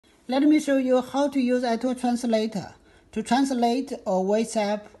Let me show you how to use Auto Translator to translate a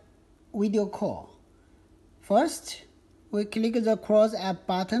WhatsApp video call. First, we click the Cross App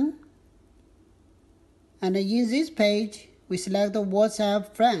button, and in this page, we select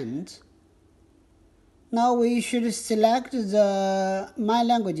WhatsApp Friends. Now we should select my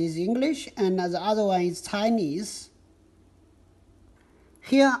language is English and the other one is Chinese.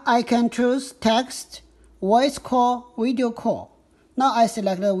 Here I can choose text, voice call, video call. Now I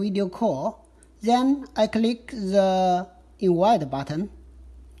select the video call, then I click the invite button,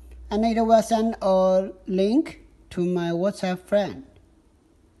 and it will send a link to my WhatsApp friend.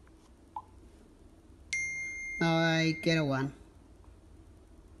 Now I get one.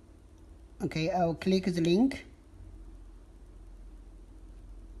 Okay, I'll click the link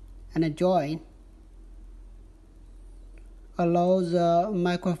and join. Allow the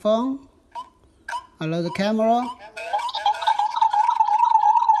microphone, allow the camera.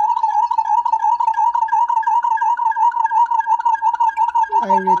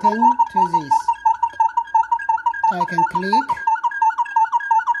 I return to this. I can click.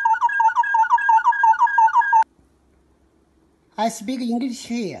 I speak English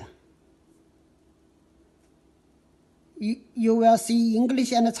here. You will see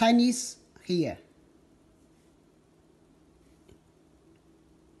English and Chinese here.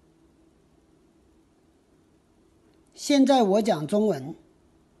现在我讲中文，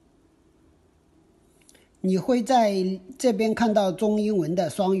你会在这边看到中英文的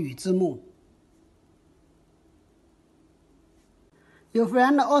双语字幕。Your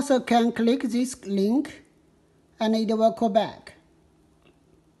friend also can click this link and it will call back.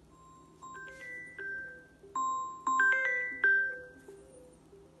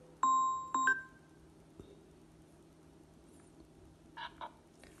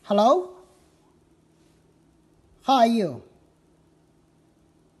 Hello? How are you?